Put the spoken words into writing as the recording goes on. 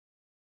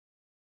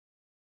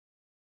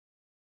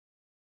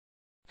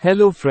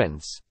Hello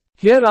friends.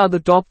 Here are the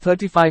top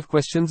 35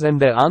 questions and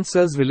their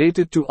answers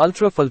related to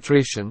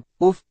ultrafiltration,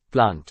 UF,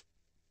 plant.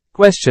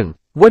 Question.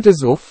 What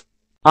is UF?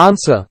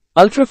 Answer.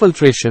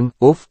 Ultrafiltration,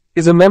 UF,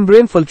 is a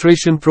membrane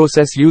filtration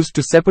process used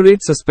to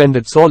separate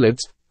suspended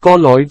solids,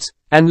 colloids,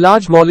 and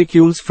large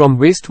molecules from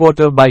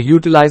wastewater by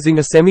utilizing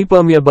a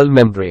semi-permeable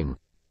membrane.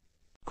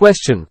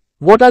 Question.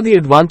 What are the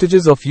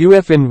advantages of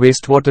UF in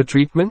wastewater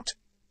treatment?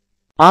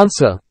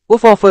 Answer.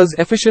 UF offers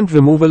efficient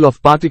removal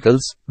of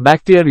particles,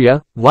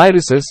 bacteria,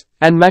 viruses,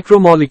 and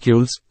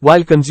macromolecules,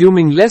 while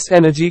consuming less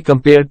energy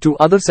compared to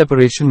other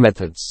separation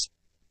methods.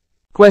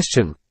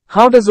 Question.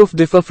 How does UF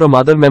differ from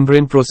other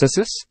membrane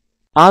processes?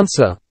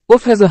 Answer.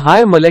 UF has a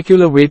higher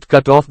molecular weight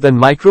cutoff than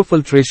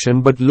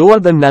microfiltration but lower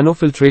than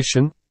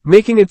nanofiltration,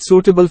 making it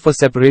suitable for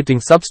separating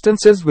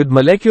substances with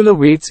molecular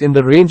weights in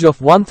the range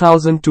of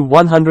 1000 to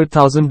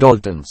 100,000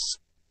 daltons.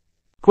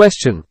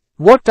 Question.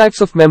 What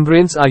types of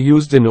membranes are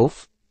used in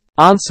UF?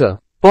 Answer.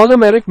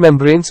 Polymeric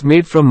membranes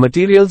made from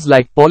materials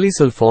like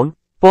polysulfone,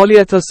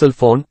 polyether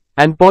sulfone,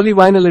 and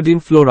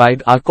polyvinylidene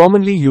fluoride are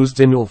commonly used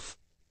in UF.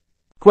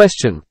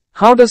 Question.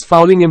 How does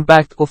fouling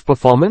impact UF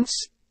performance?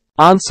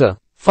 Answer.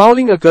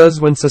 Fouling occurs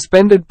when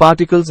suspended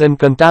particles and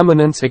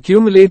contaminants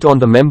accumulate on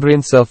the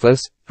membrane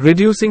surface,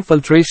 reducing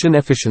filtration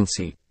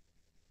efficiency.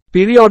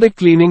 Periodic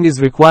cleaning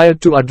is required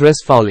to address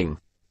fouling.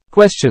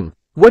 Question.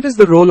 What is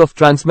the role of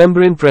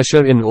transmembrane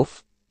pressure in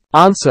UF?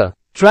 Answer.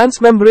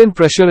 Transmembrane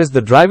pressure is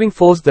the driving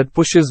force that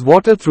pushes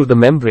water through the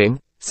membrane,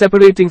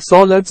 separating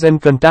solids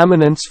and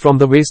contaminants from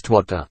the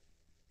wastewater.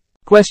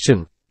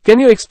 Question. Can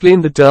you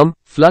explain the term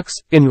flux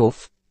in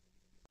UF?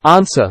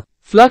 Answer.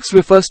 Flux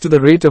refers to the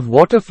rate of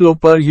water flow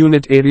per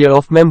unit area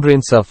of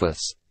membrane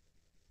surface.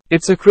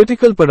 It's a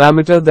critical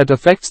parameter that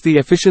affects the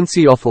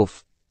efficiency of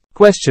UF.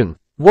 Question.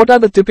 What are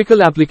the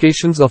typical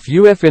applications of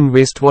UF in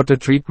wastewater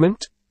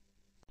treatment?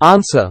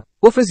 Answer.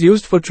 UF is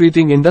used for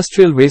treating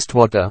industrial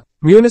wastewater,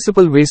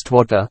 municipal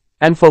wastewater,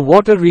 and for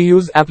water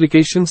reuse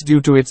applications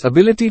due to its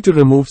ability to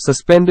remove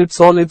suspended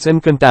solids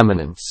and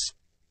contaminants.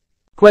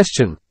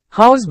 Question.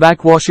 How is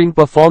backwashing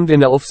performed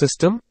in a UF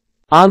system?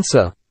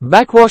 Answer.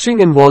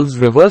 Backwashing involves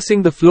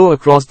reversing the flow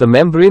across the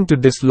membrane to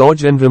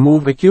dislodge and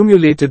remove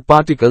accumulated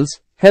particles,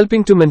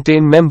 helping to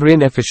maintain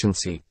membrane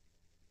efficiency.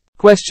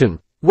 Question.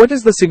 What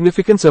is the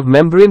significance of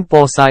membrane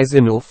pore size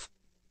in UF?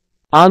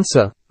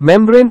 Answer.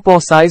 Membrane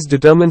pore size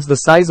determines the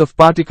size of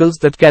particles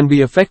that can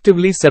be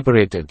effectively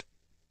separated.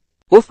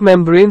 UF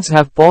membranes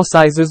have pore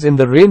sizes in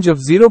the range of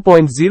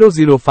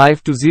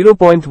 0.005 to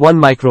 0.1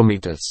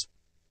 micrometers.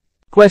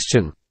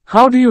 Question.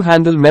 How do you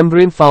handle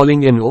membrane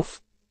fouling in UF?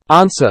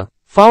 Answer.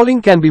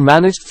 Fouling can be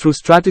managed through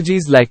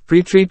strategies like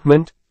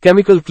pretreatment,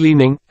 chemical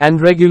cleaning, and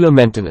regular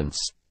maintenance.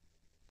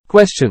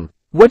 Question.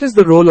 What is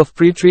the role of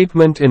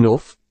pretreatment in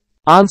UF?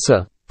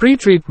 Answer.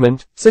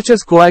 Pretreatment, such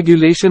as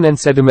coagulation and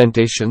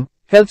sedimentation,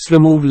 helps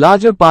remove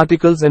larger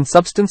particles and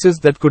substances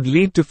that could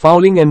lead to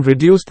fouling and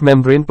reduced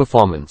membrane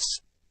performance.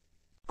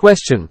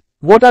 Question.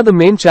 What are the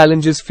main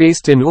challenges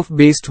faced in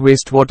UF-based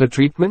wastewater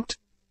treatment?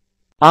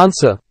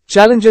 Answer.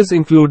 Challenges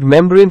include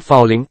membrane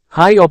fouling,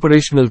 high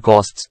operational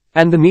costs,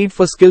 and the need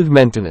for skilled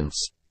maintenance.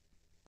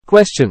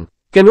 Question.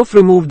 Can UF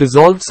remove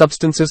dissolved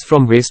substances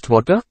from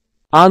wastewater?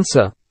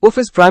 Answer. UF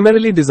is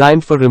primarily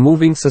designed for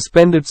removing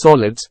suspended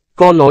solids,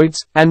 colloids,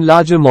 and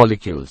larger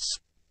molecules.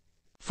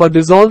 For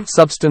dissolved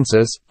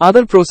substances,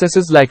 other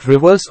processes like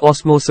reverse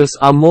osmosis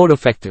are more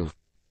effective.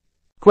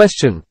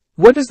 Question.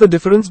 What is the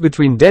difference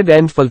between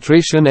dead-end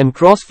filtration and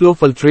cross-flow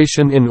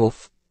filtration in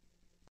UF?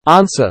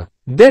 Answer.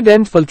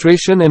 Dead-end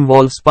filtration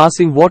involves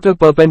passing water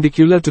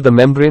perpendicular to the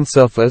membrane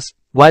surface,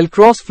 while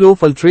cross-flow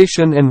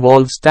filtration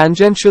involves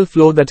tangential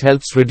flow that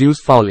helps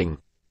reduce fouling.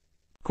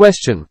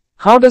 Question.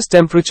 How does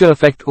temperature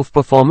affect UF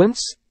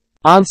performance?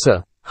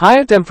 Answer.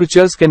 Higher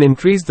temperatures can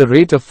increase the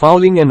rate of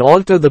fouling and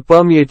alter the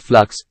permeate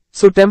flux,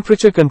 so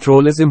temperature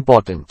control is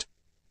important.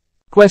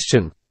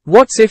 Question.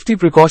 What safety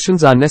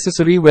precautions are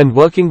necessary when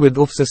working with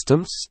UF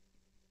systems?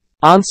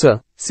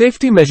 Answer.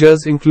 Safety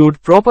measures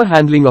include proper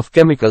handling of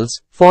chemicals,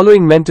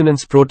 following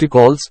maintenance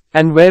protocols,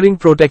 and wearing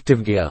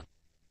protective gear.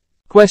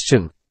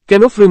 Question.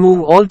 Can UF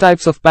remove all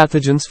types of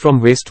pathogens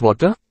from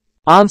wastewater?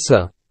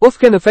 Answer. UF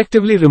can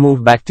effectively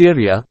remove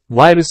bacteria,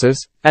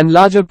 viruses, and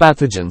larger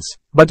pathogens,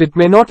 but it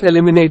may not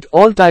eliminate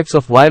all types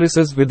of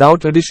viruses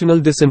without additional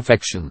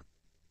disinfection.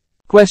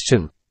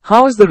 Question.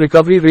 How is the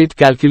recovery rate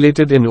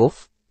calculated in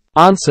UF?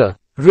 Answer.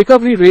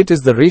 Recovery rate is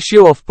the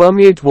ratio of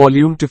permeate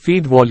volume to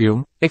feed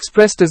volume,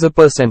 expressed as a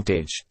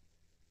percentage.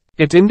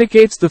 It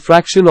indicates the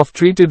fraction of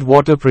treated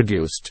water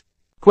produced.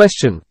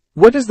 Question.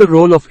 What is the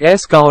role of air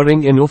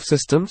scouring in UF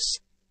systems?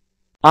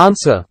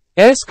 Answer.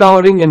 Air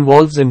scouring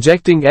involves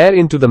injecting air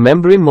into the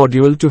membrane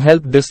module to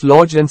help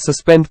dislodge and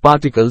suspend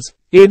particles,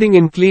 aiding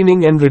in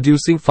cleaning and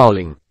reducing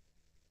fouling.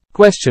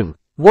 Question.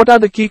 What are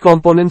the key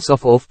components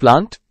of UF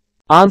plant?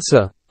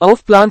 Answer. A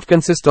UF plant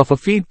consists of a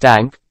feed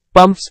tank,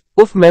 pumps,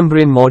 UF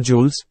membrane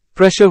modules,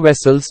 pressure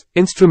vessels,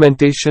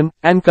 instrumentation,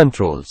 and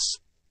controls.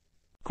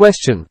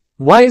 Question.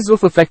 Why is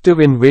UF effective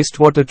in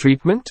wastewater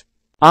treatment?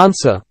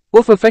 Answer.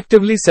 OF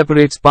effectively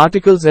separates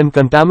particles and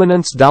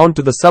contaminants down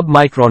to the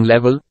sub-micron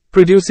level,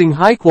 producing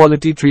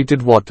high-quality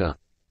treated water.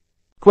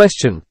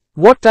 Question.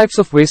 What types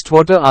of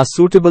wastewater are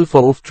suitable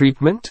for OF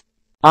treatment?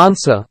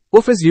 Answer.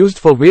 OF is used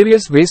for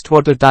various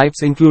wastewater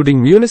types including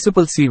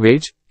municipal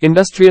sewage,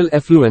 industrial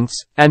effluents,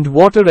 and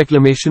water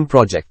reclamation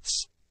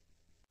projects.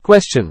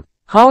 Question.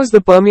 How is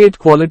the permeate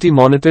quality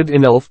monitored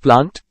in a OF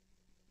plant?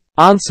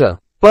 Answer.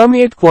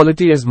 Permeate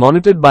quality is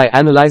monitored by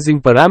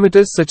analyzing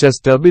parameters such as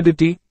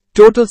turbidity,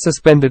 total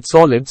suspended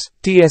solids,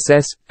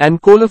 TSS,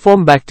 and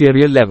coliform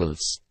bacterial levels.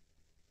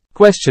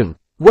 Question.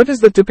 What is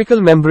the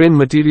typical membrane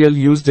material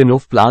used in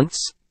OF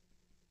plants?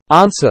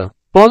 Answer.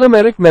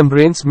 Polymeric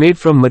membranes made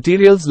from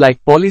materials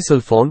like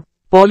polysulfone,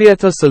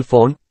 polyether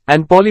sulfone,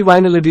 and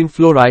polyvinylidene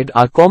fluoride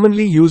are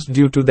commonly used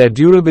due to their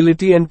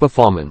durability and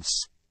performance.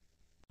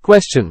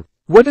 Question.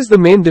 What is the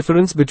main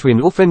difference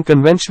between OF and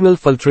conventional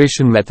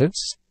filtration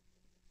methods?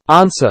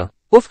 Answer.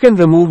 OF can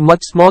remove much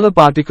smaller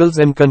particles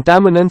and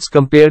contaminants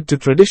compared to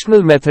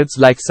traditional methods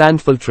like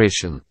sand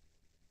filtration.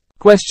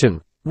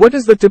 Question. What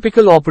is the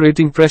typical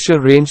operating pressure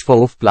range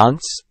for OF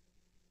plants?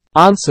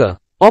 Answer.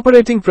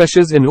 Operating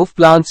pressures in OF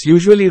plants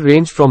usually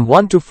range from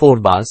 1 to 4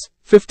 bars,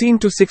 15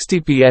 to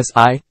 60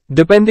 psi,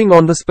 depending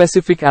on the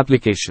specific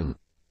application.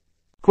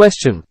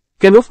 Question.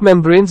 Can OF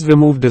membranes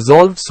remove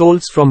dissolved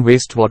salts from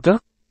wastewater?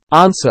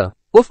 Answer.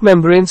 OF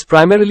membranes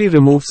primarily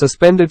remove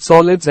suspended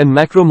solids and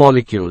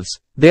macromolecules.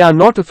 They are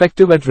not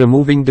effective at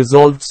removing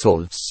dissolved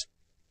salts.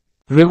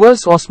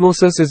 Reverse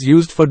osmosis is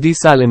used for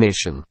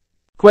desalination.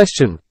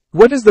 Question.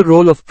 What is the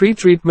role of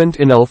pre-treatment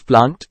in a OF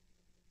plant?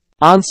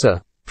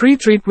 Answer.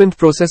 Pre-treatment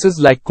processes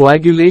like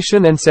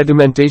coagulation and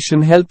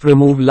sedimentation help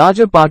remove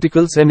larger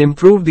particles and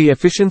improve the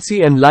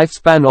efficiency and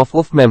lifespan of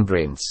OF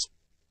membranes.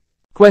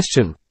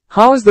 Question.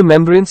 How is the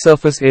membrane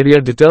surface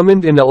area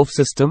determined in a OF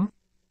system?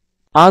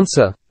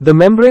 Answer. The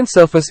membrane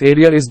surface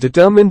area is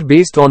determined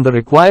based on the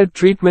required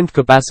treatment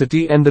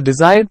capacity and the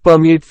desired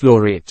permeate flow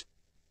rate.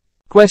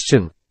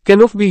 Question.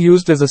 Can OF be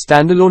used as a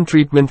standalone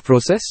treatment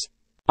process?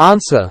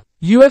 Answer.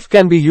 UF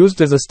can be used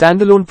as a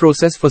standalone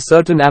process for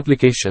certain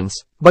applications,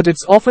 but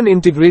it's often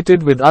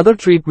integrated with other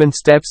treatment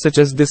steps such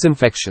as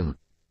disinfection.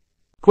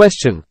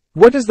 Question.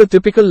 What is the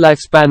typical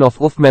lifespan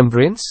of OF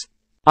membranes?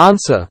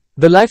 Answer.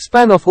 The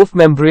lifespan of OF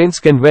membranes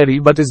can vary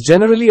but is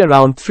generally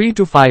around 3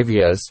 to 5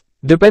 years,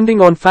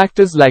 depending on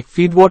factors like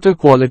feedwater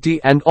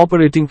quality and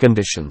operating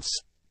conditions.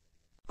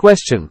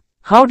 Question.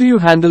 How do you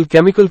handle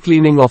chemical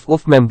cleaning of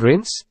OF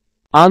membranes?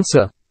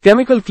 Answer.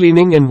 Chemical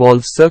cleaning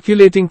involves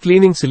circulating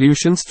cleaning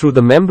solutions through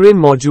the membrane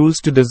modules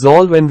to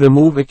dissolve and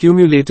remove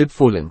accumulated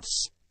effluents.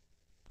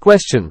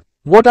 Question.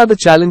 What are the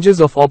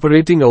challenges of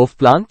operating a OF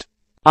plant?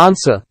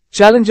 Answer.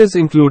 Challenges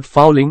include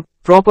fouling,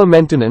 proper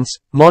maintenance,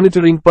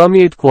 monitoring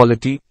permeate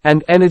quality,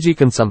 and energy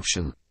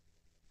consumption.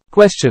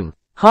 Question.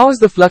 How is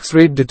the flux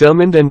rate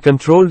determined and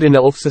controlled in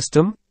a OF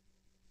system?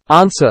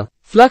 Answer.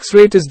 Flux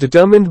rate is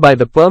determined by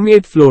the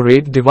permeate flow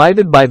rate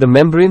divided by the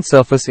membrane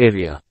surface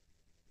area.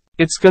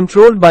 It's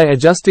controlled by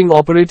adjusting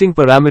operating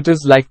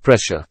parameters like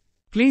pressure.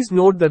 Please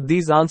note that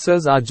these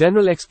answers are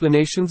general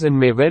explanations and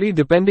may vary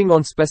depending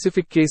on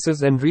specific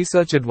cases and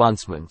research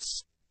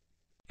advancements.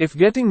 If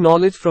getting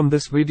knowledge from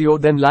this video,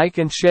 then like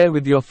and share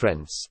with your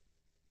friends.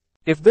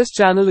 If this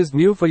channel is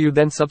new for you,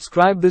 then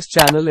subscribe this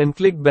channel and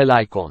click bell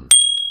icon.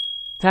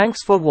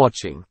 Thanks for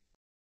watching.